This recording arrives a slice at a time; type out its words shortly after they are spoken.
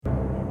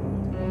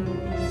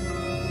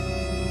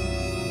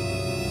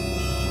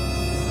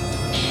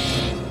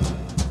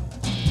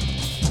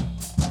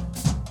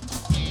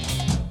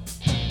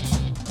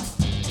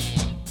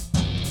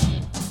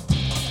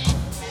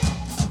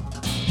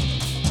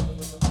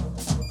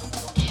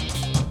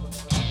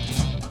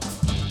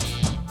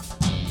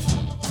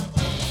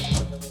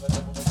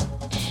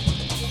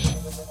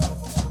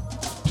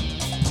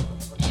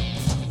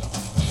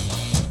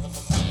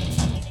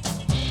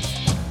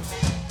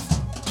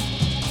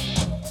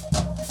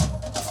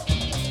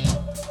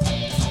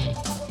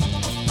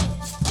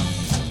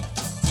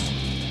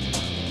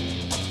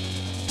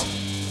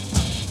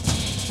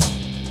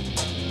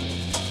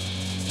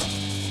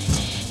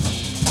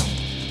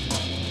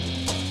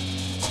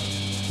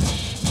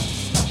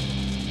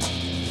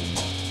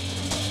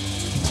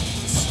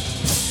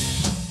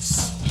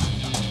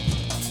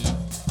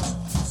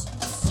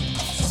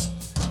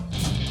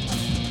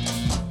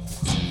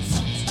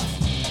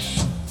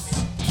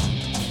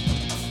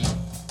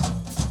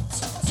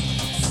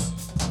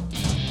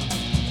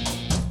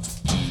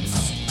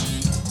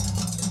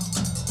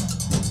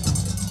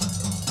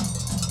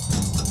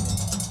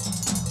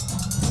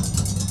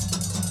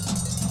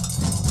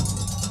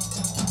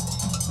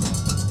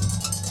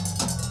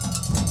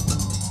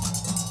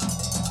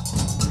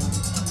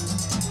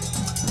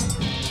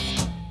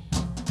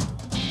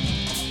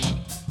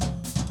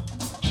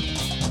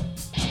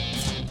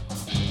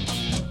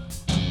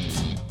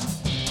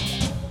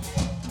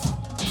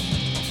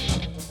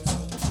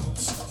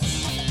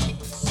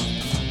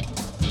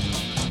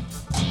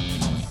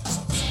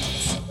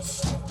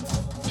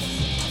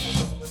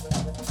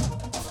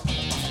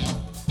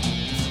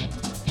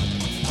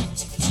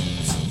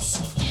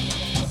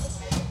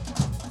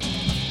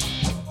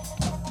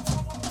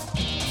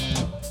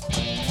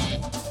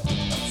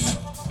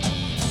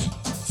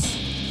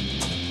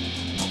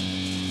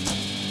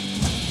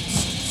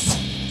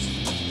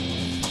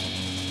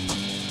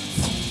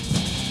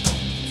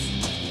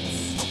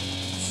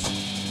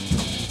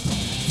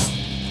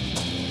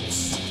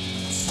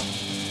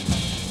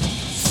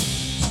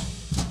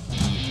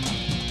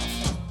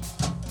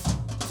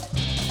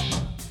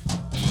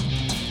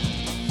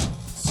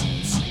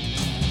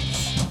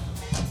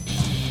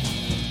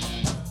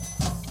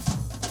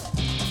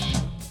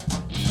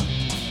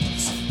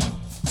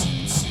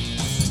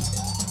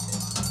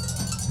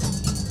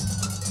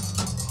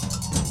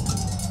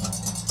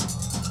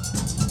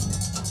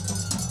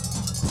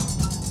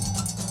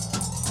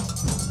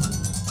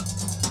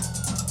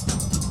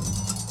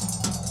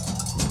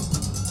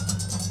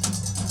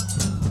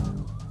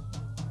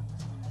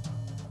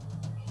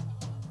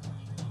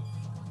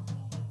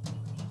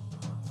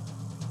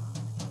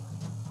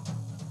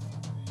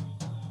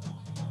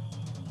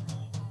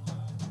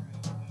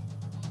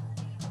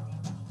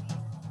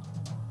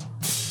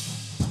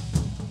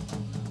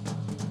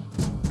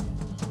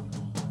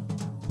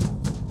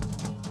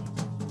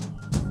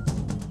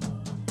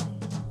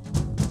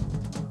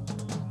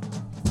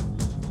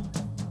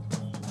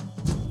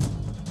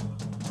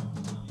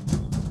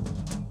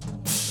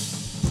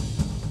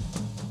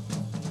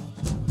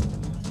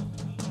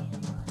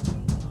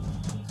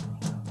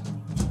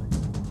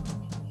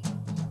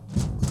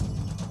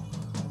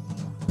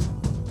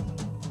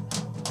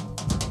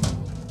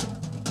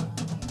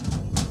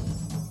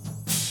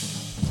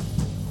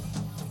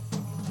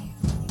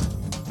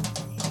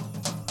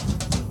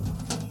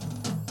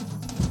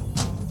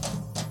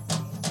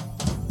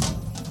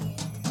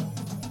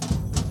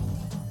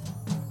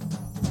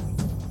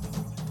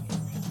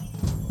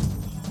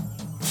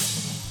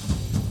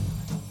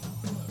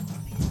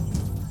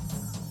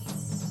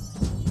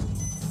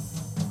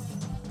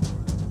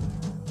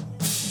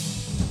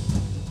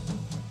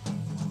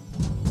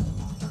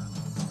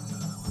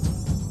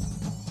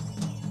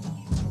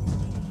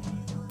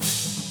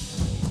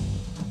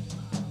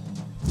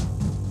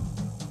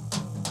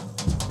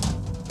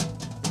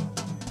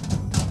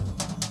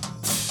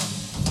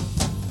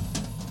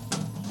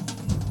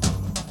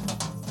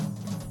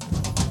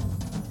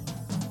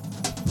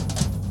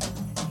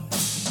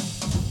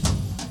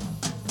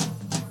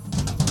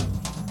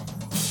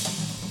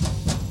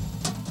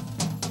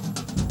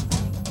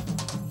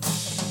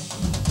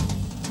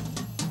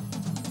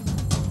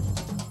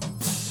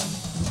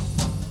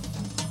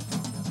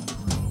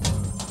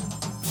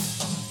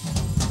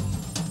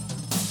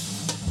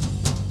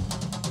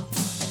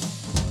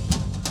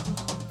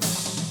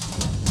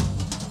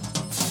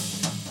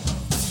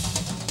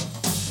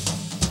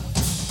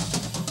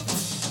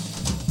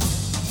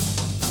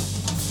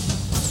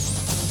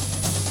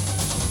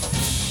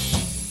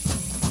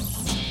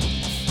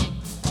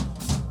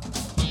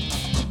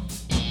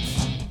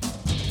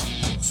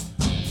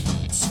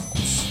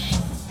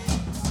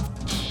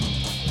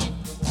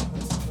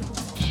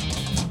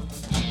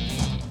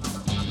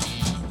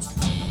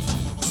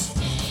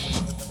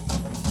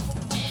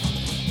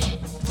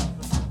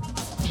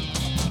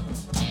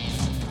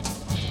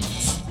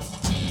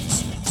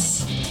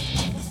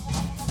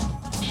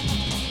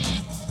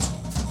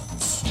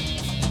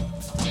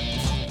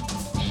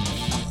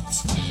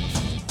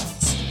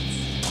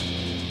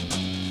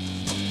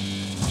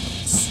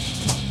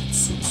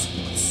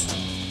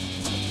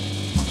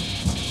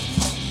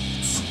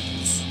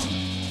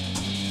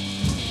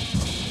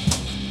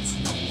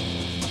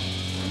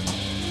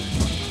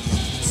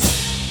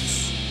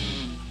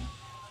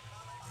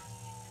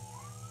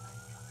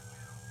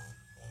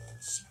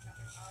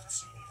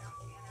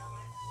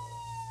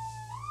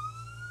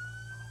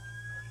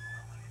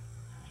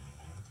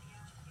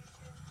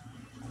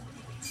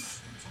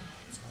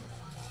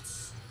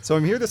So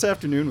I'm here this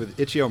afternoon with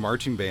Itch.io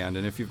Marching Band,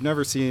 and if you've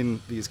never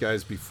seen these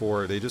guys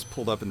before, they just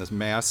pulled up in this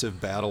massive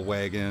battle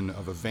wagon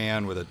of a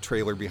van with a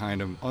trailer behind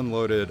them,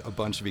 unloaded a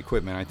bunch of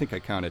equipment. I think I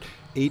counted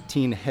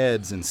 18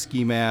 heads and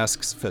ski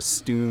masks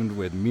festooned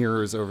with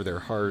mirrors over their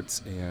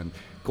hearts and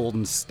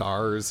golden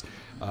stars,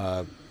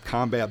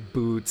 combat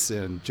boots,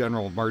 and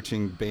general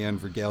marching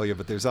band regalia.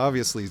 But there's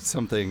obviously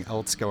something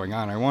else going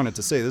on. I wanted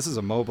to say this is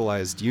a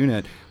mobilized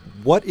unit.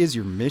 What is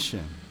your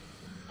mission?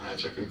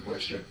 That's a good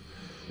question.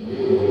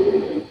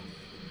 Ooh,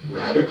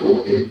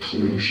 radical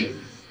inclusion.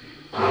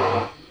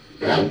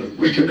 And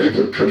we can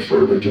neither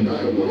confirm or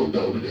deny a world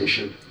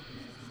domination.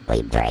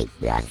 We break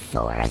the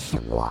fourth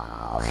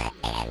wall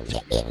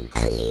and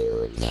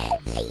include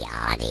the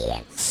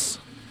audience.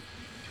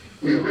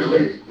 We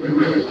really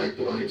like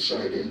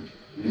blindsiding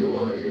new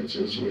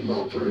audiences. We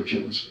love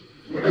virgins.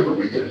 Whenever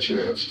we get a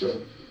chance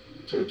to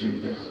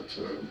do that,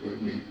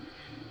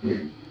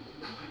 we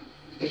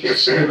I can't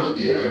say it on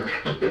the air.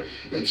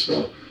 It's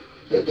the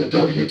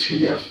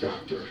WTF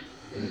factor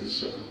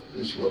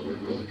is what we're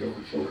really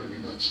going for. I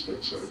mean, that's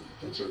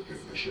our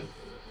big mission.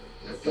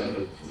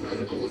 That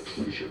radical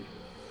inclusion.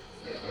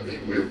 I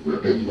mean, we're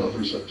big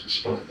lovers of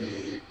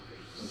spontaneity.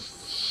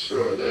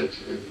 So that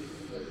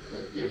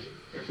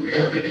if we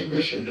have any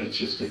mission, it's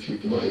just to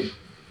keep life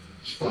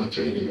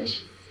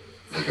spontaneous.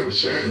 Like I was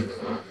saying,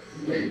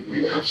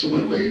 we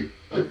absolutely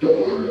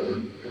adore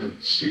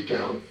and seek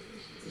out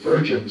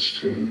virgins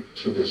to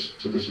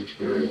this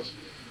experience.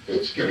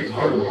 It's getting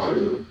harder and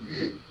harder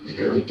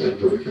here in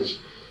Denver because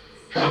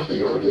half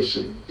the artists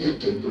in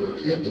Denver are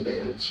in the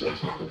band, so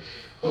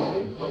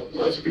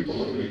lots of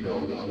people already know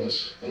about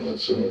us.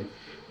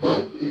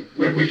 But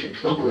when we can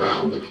come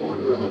around the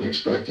corner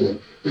unexpected,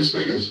 this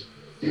thing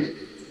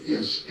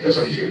has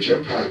a huge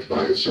impact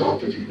by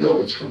itself if you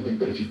know it's coming,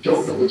 but if you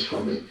don't know it's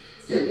coming,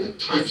 it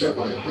times that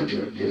by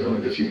 100,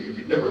 and if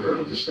you've never heard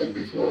of this thing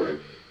before,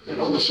 and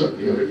all of a sudden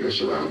you're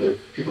surrounded,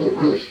 people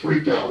are really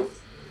freaked out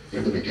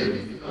in the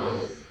beginning,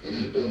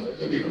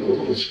 and even a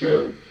little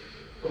scared.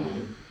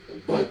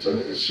 But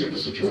as soon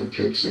as the drum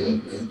kicks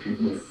in and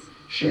people are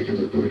shaking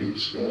their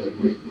booties,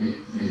 we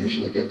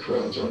usually get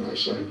crowds on our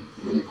side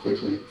really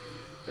quickly.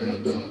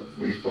 And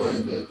we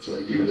find that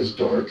even as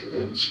dark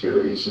and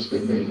scary as this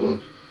thing may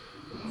look,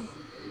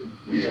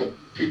 we have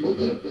people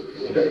that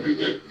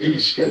at any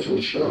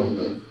scheduled show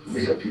that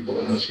we have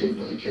people asking,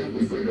 like, can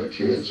we bring our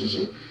kids?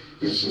 Is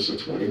this a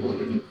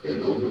 21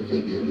 and over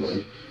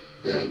venue?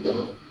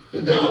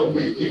 And now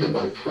even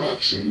by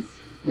proxy,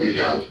 we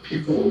have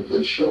people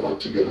that show up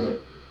to get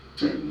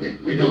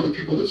we know the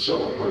people that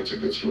sell our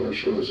tickets to our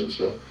shows and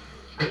stuff,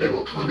 and they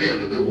will come in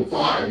and they will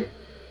buy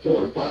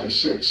 4, 5,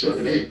 6,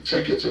 7, 8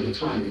 tickets at a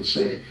time and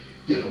say,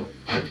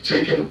 I've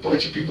taken a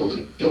bunch of people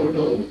that don't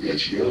know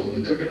Itch.io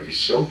and they're going to be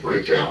so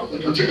freaked out.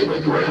 Like, I'm taking my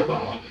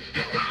grandma.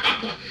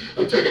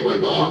 I'm taking my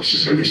mom.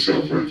 She's going to be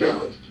so freaked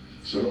out.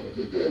 So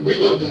we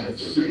love that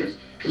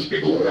because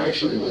people are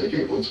actually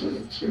able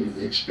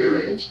to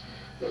experience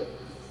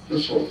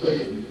this whole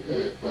thing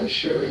by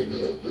sharing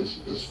this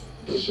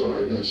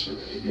bizarreness.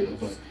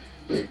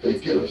 They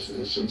get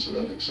a sense of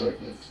that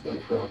excitement by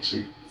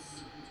proxy.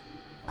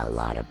 A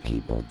lot of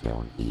people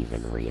don't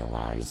even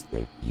realize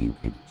that you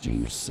could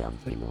do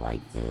something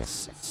like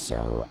this,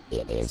 so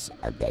it is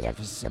a bit of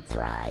a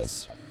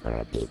surprise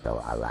for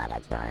people a lot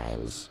of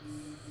times.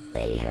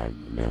 They have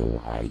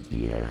no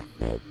idea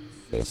that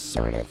this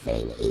sort of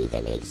thing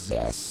even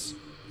exists.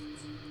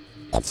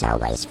 It's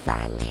always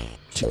fun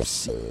to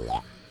see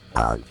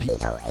old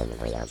people in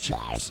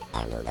wheelchairs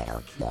and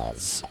little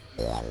kids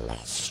in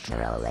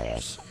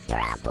strollers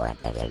drop what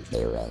they're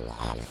doing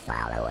and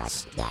follow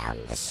us down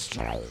the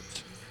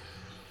street.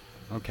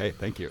 Okay,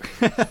 thank you.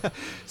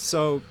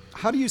 So,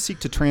 how do you seek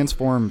to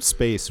transform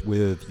space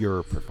with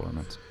your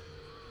performance?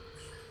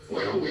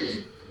 Well,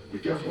 we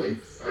definitely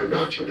are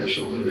not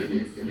traditional in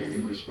any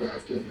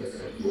respect, and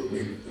when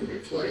we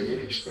play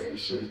any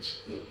space,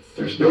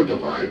 there's no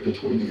divide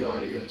between the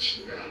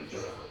audience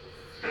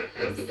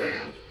and the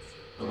band.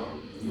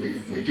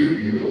 We do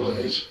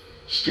utilize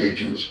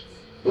stages,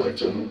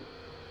 but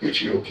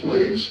Itch.io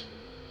plays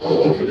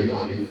all over the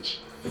audience,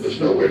 and there's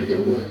no way to get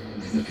away.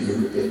 I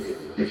mean,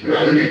 if you're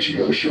at an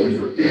Itch.io show,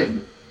 you're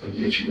in an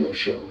Itch.io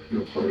show.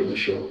 You're part of the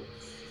show.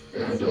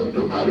 And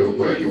no matter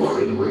where you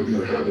are in the room,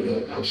 you're having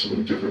an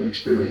absolute different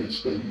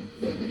experience than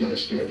the guy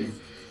standing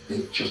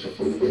just a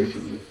foot away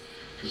from you.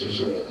 Because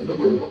there's a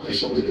number of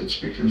isolated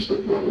speakers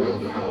that run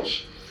around the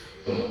house,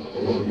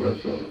 along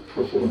with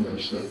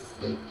performers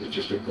that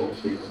just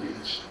engulf the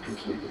audience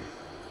completely.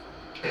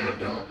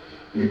 And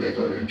we make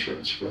our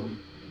entrance from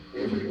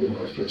every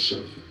orifice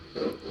of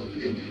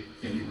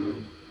any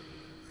room.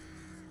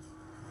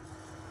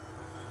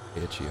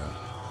 Itch.io.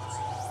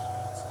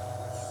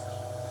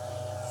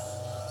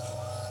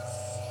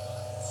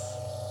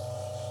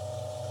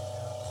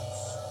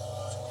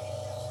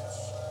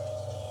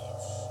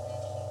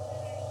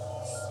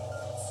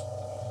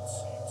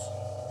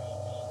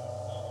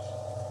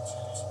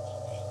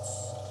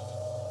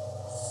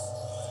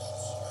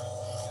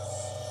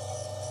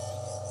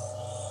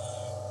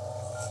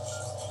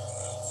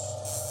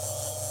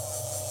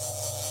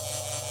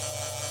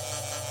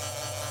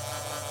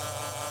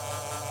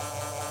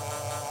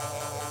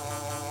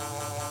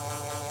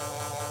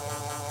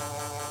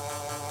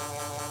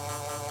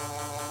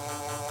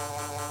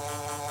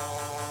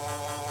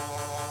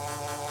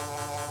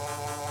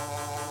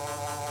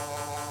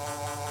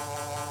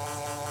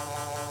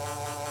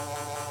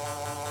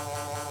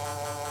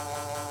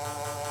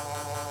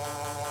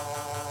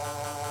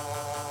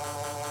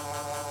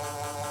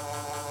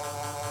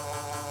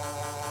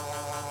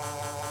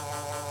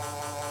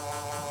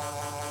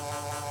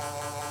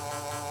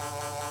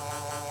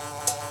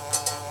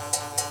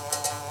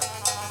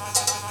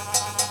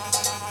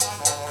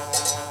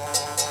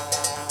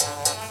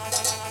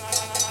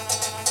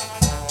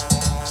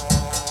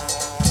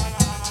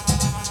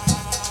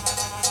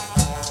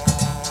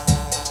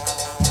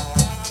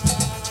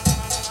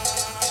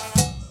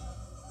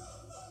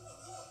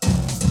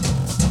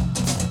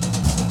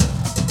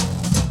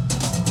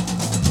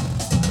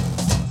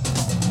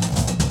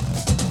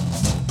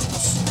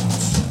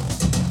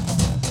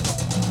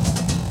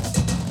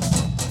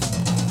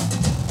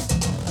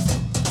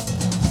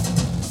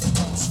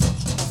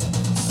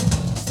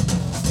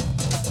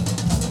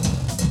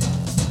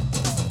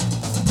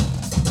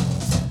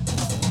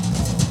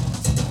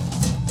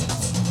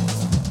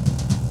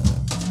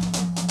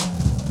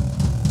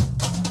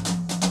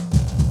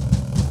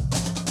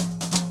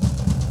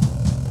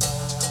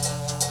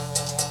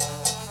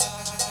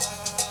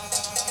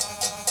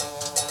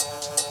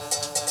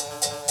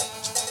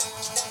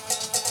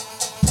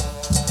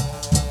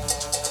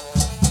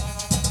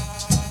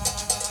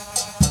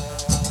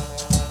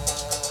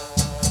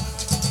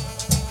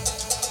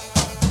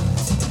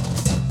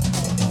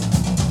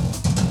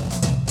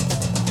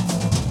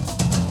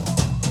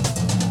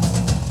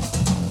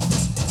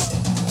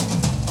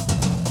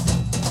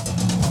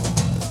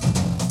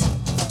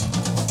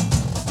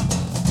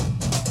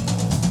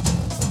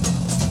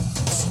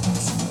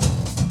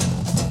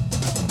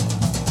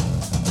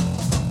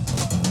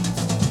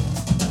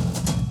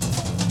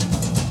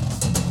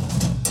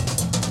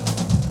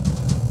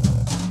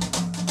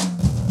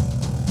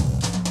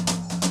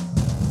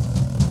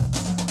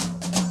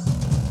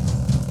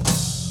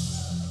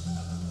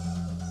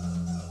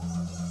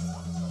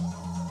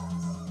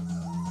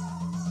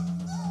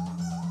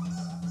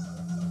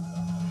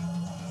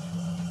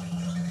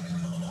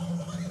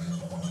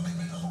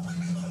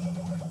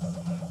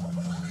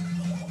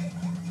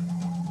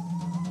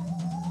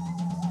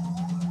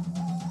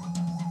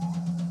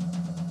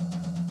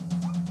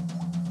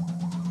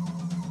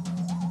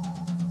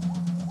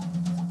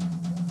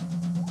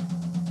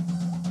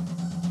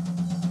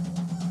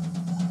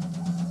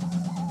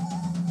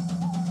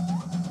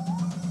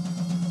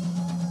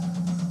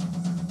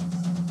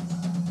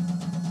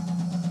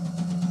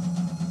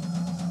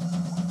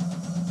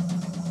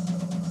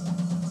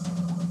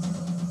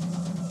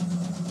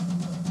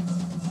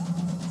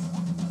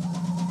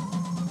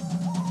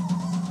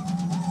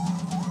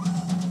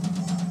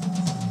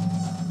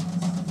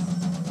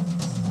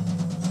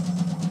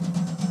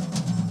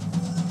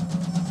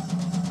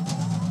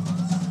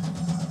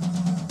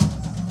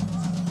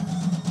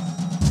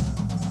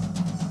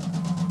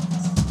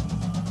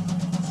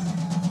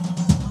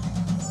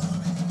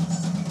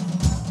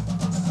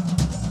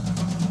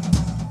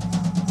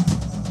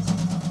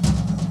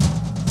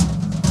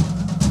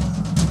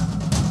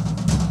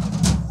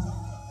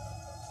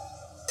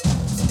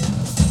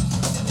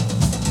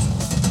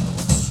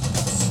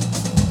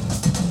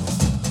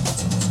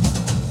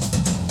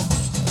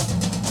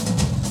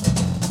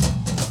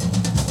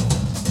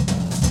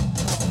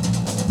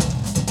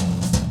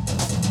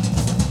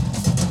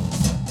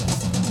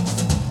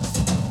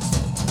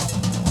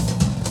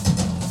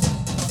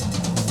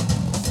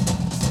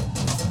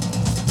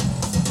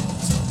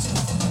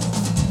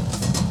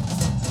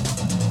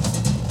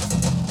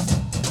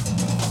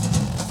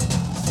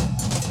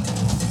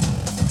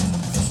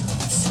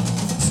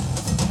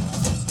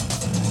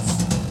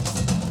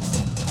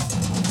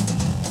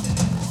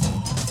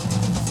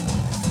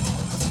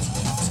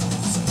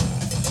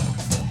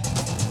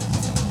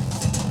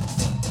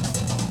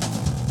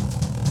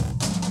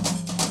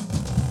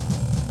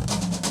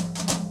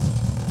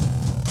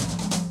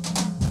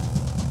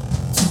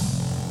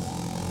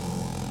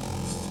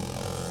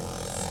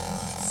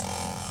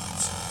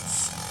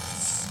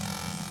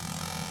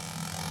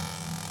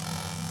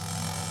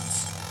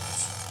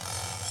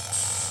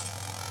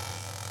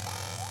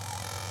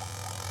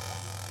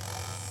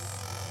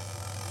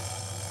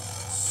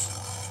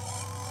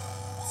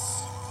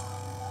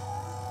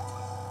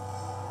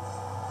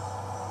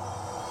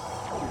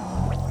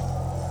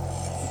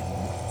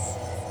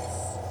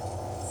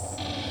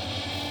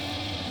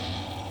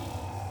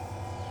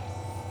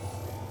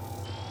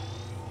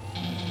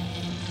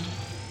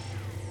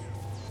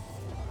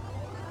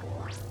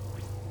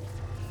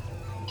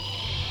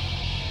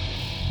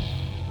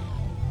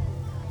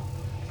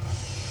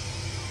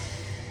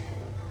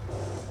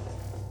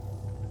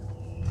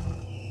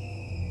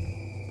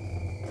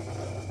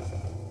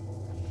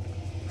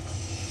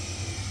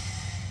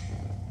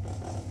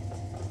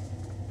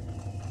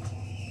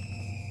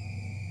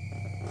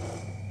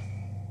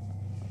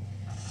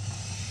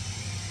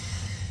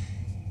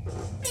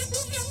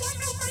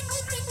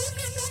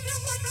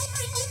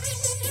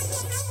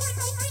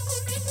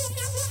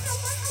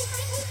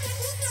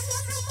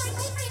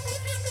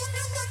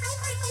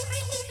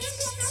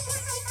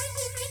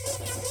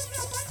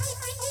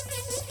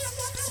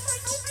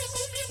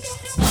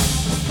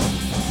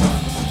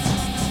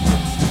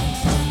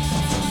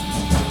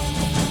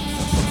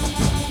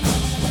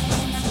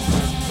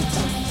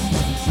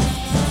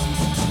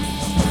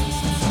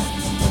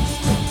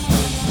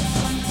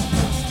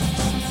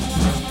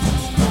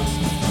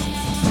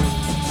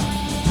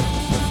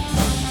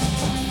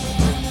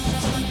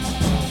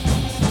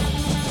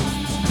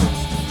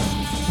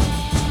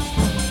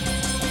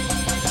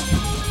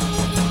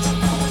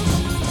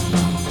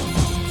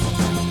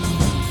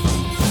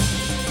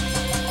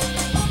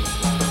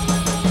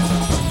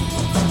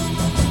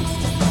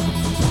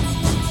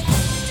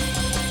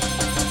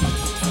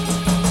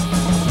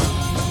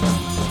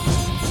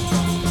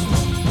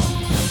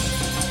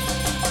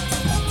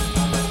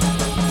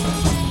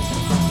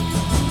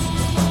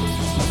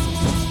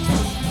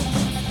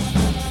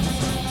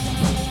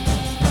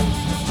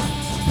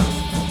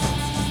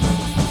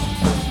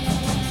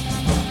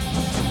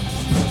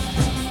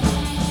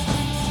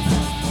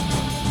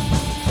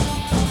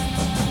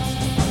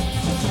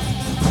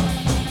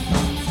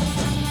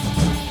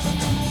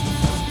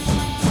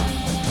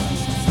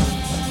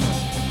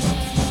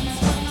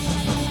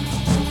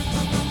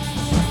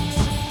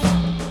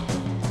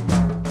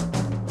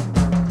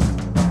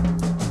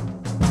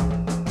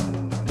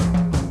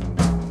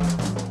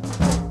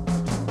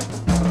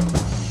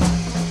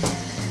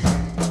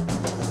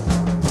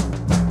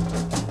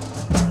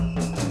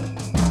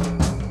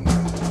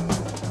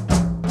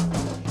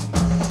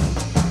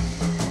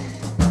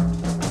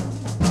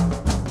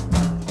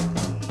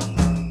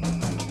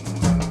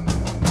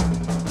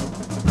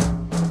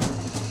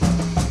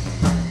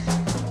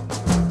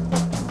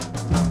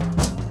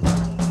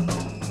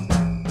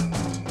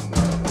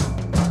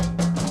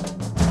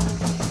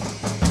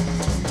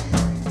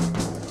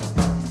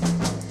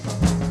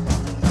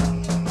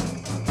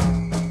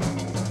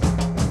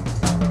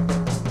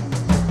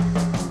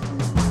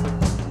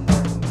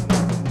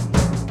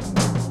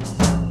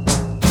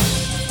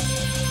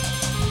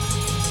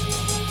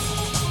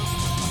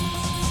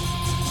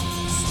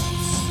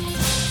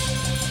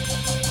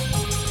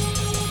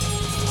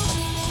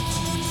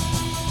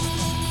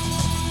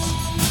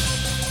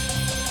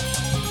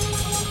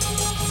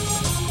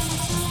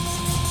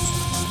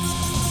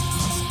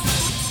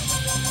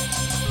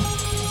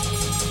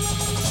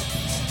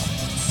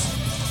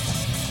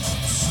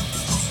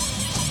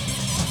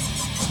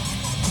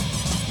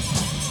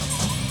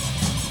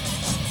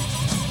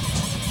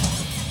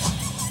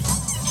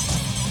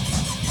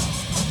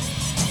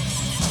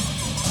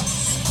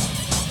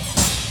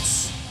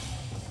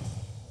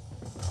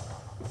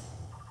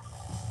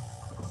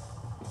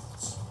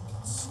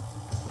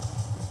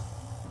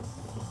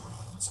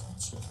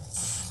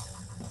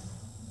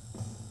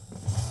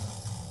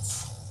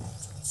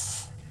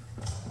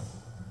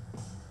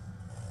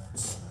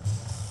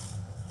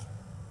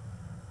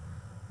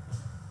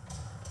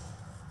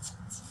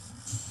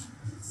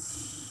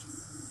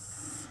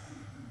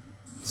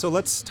 So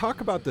let's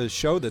talk about the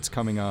show that's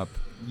coming up.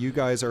 You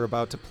guys are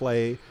about to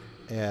play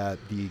at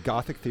the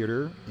Gothic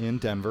Theater in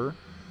Denver.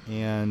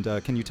 And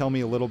can you tell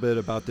me a little bit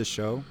about this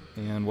show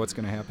and what's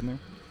going to happen there?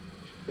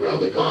 Well,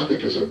 the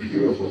Gothic is a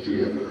beautiful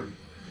theater.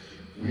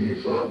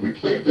 We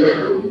played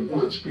there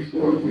once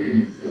before.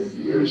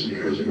 Years and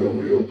years ago,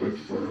 we opened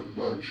for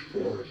March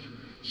 4th.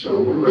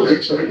 So we're really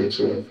excited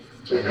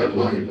to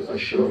headline a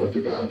show at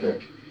the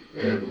Gothic.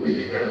 And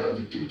we have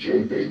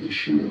DJ Baby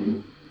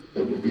Shoe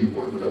that will be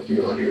warming up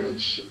the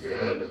audience,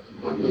 and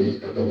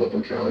Munley and the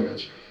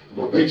Leprechauns.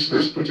 What makes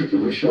this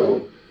particular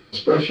show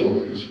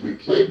special is we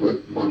played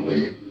with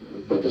Munley,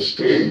 but the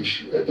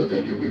stage at the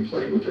venue we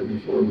played with him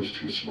before was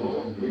too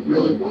small. We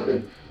really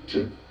wanted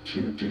to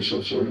do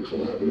some sort of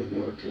collaborative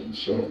work, and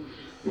so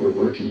we're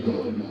working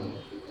on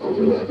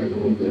overlapping a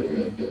little bit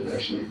and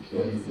actually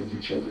playing with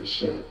each other's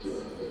set.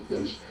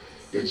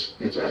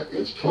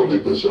 It's totally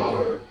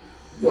bizarre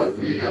what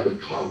we have in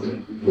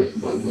common with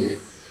Munley,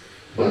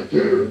 but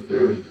there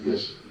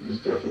is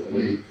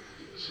definitely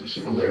some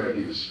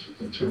similarities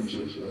in terms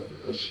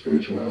of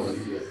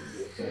spirituality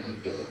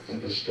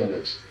and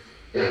aesthetics.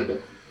 And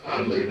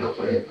oddly enough,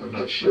 I'm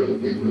not sure that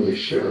we really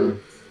share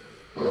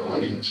our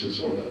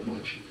audiences all that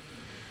much.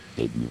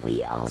 Didn't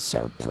we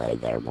also play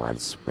there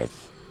once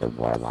with the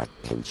Warlock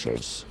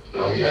Pinchers?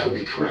 Oh yeah,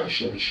 we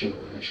crashed that show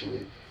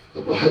actually. A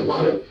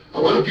lot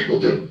of people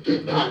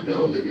did not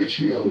know that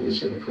Itch.io was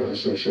going to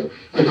crash that show.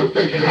 I don't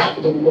think half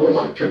of the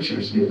Warlock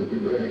Pinchers knew that we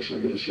were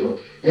actually going to show up.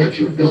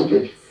 Andrew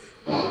Mildick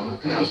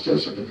asked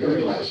us at the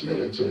very last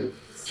minute to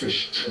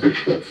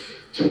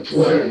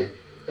play,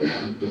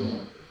 and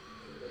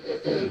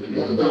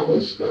yeah, that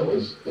was a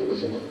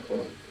lot of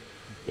fun.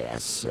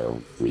 Yes, so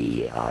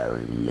we are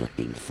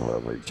looking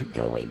forward to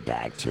going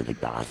back to the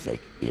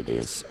Gothic. It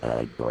is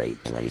a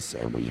great place,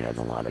 and we have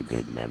a lot of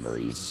good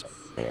memories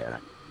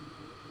there.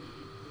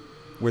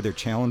 Were there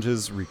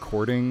challenges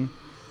recording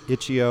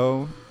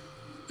Itch.io?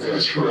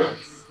 That's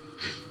correct.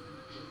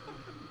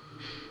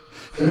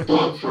 And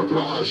Bob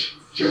Fabrage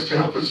just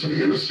happens to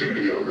be in the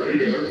studio right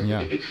here.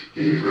 Yeah.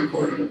 He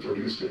recorded and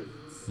produced it.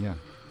 Yeah.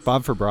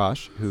 Bob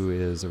Fabrage, who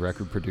is a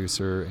record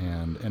producer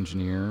and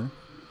engineer,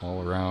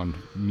 all-around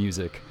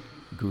music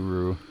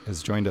guru,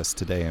 has joined us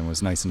today and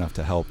was nice enough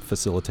to help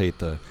facilitate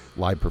the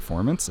live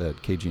performance at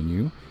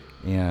KGNU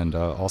and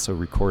also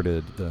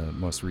recorded the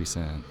most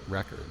recent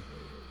record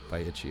by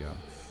Itch.io.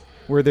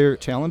 Were there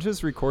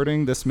challenges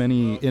recording this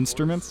many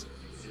instruments?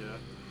 Yeah,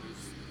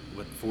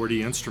 there's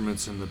 40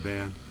 instruments in the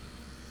band.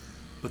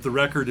 But the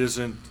record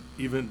isn't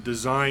even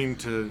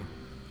designed to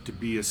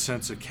be a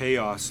sense of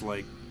chaos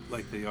like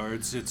they are.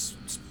 It's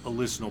a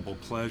listenable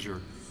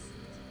pleasure.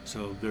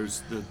 So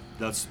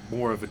that's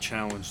more of a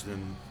challenge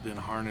than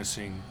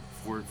harnessing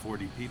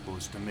 40 people,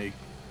 is to make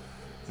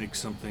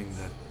something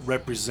that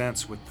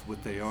represents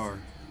what they are.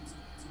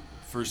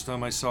 First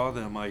time I saw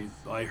them,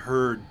 I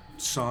heard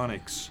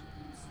sonics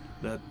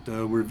that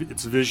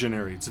it's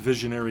visionary. It's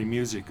visionary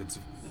music.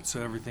 It's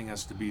everything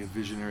has to be a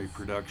visionary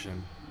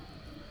production.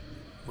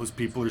 Most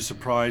people are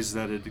surprised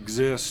that it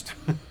exists,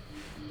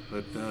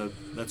 but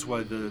that's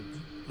why the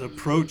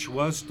approach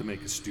was to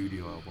make a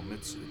studio album.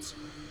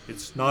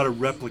 It's not a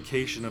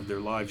replication of their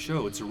live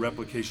show. It's a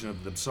replication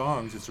of the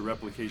songs. It's a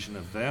replication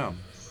of them.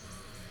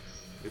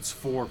 It's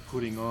for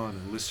putting on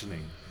and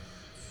listening.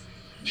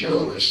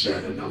 Joe has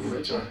said a number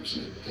of times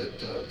that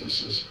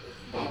this is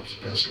Bob's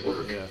best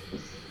work, Yeah.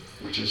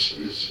 which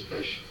is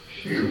a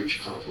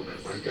huge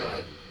compliment. My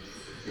God,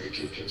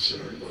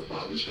 considering what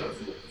Bob has done.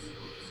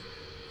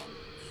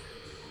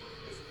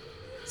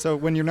 So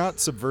when you're not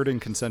subverting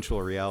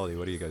consensual reality,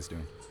 what are you guys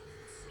doing?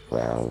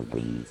 Well,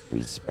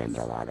 we spend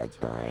a lot of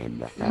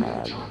time.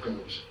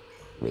 Tacos.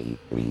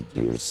 We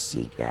do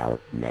seek out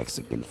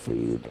Mexican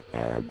food.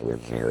 We're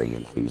very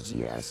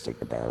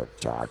enthusiastic about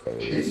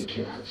Kitty tacos.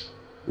 cats.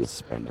 We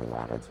spend a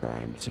lot of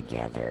time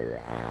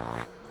together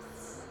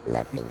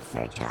looking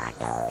for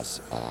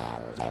tacos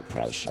and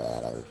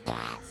appreciating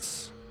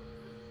cats.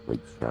 We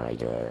try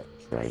to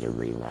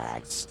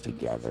relax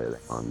together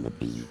on the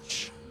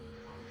beach.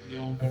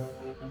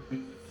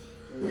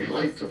 We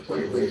like to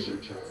play laser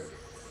tag.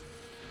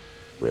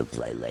 We'll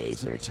play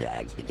laser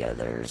tag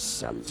together.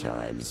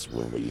 Sometimes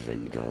we'll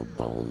even go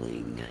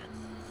bowling.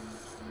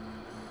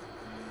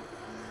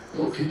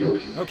 Okie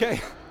dokie.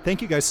 Okay.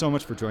 Thank you guys so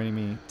much for joining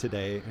me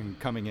today and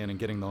coming in and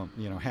getting the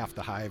half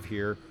the hive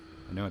here.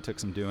 I know it took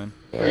some doing.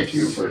 Thank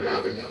you for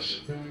having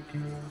us.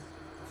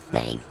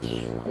 Thank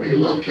you. We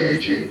love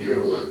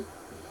KGNU.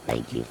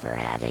 Thank you for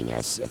having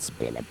us. It's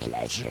been a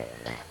pleasure.